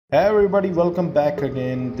Hey everybody, welcome back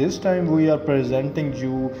again. This time we are presenting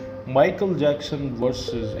you Michael Jackson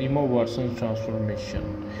versus Emma Watson's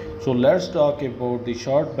transformation. So let's talk about the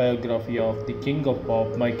short biography of the King of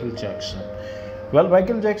Pop, Michael Jackson. Well,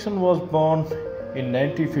 Michael Jackson was born in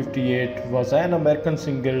 1958, was an American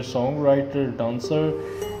singer, songwriter, dancer,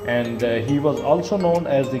 and he was also known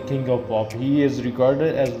as the King of Pop. He is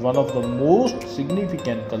regarded as one of the most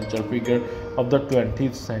significant culture figure of the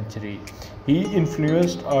 20th century. He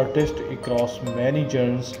influenced artists across many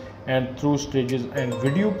genres and through stages and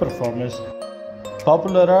video performance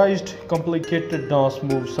popularized complicated dance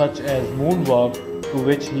moves such as moonwalk, to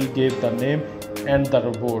which he gave the name, and the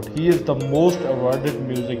robot. He is the most awarded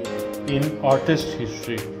music in artist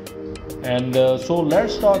history. And so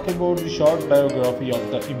let's talk about the short biography of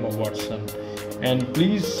the Emma Watson. And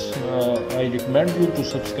please, I recommend you to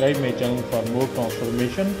subscribe my channel for more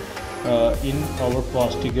transformation in our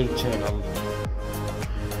Plastiger channel.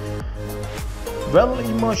 Well,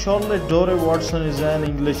 Emma Charlotte Dore Watson is an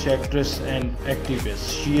English actress and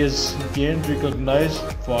activist. She is gained recognized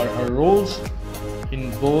for her roles in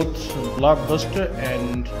both blockbuster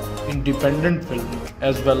and independent film,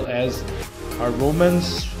 as well as her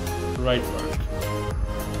romance right work.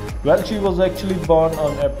 Well, she was actually born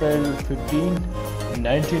on April 15,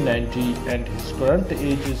 1990, and his current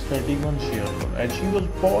age is 31 years old, and she was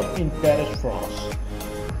born in Paris, France.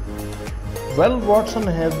 Well, Watson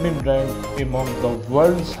has been ranked among the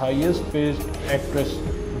world's highest paid actress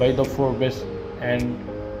by the Forbes and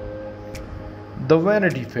the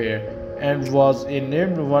Vanity Fair, and was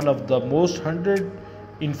named one of the most 100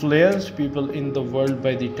 influenced people in the world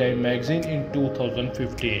by the Time magazine in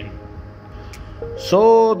 2015.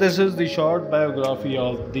 So this is the short biography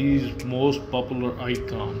of these most popular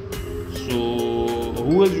icons. So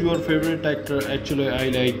who is your favorite actor? Actually, I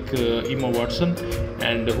like Emma Watson.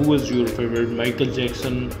 And who is your favorite, Michael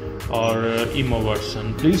Jackson or Emma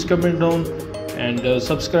Watson? Please comment down and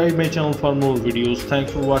subscribe my channel for more videos.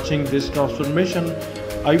 Thanks for watching this transformation.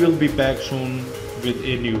 I will be back soon with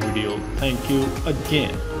a new video. Thank you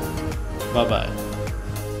again. Bye bye.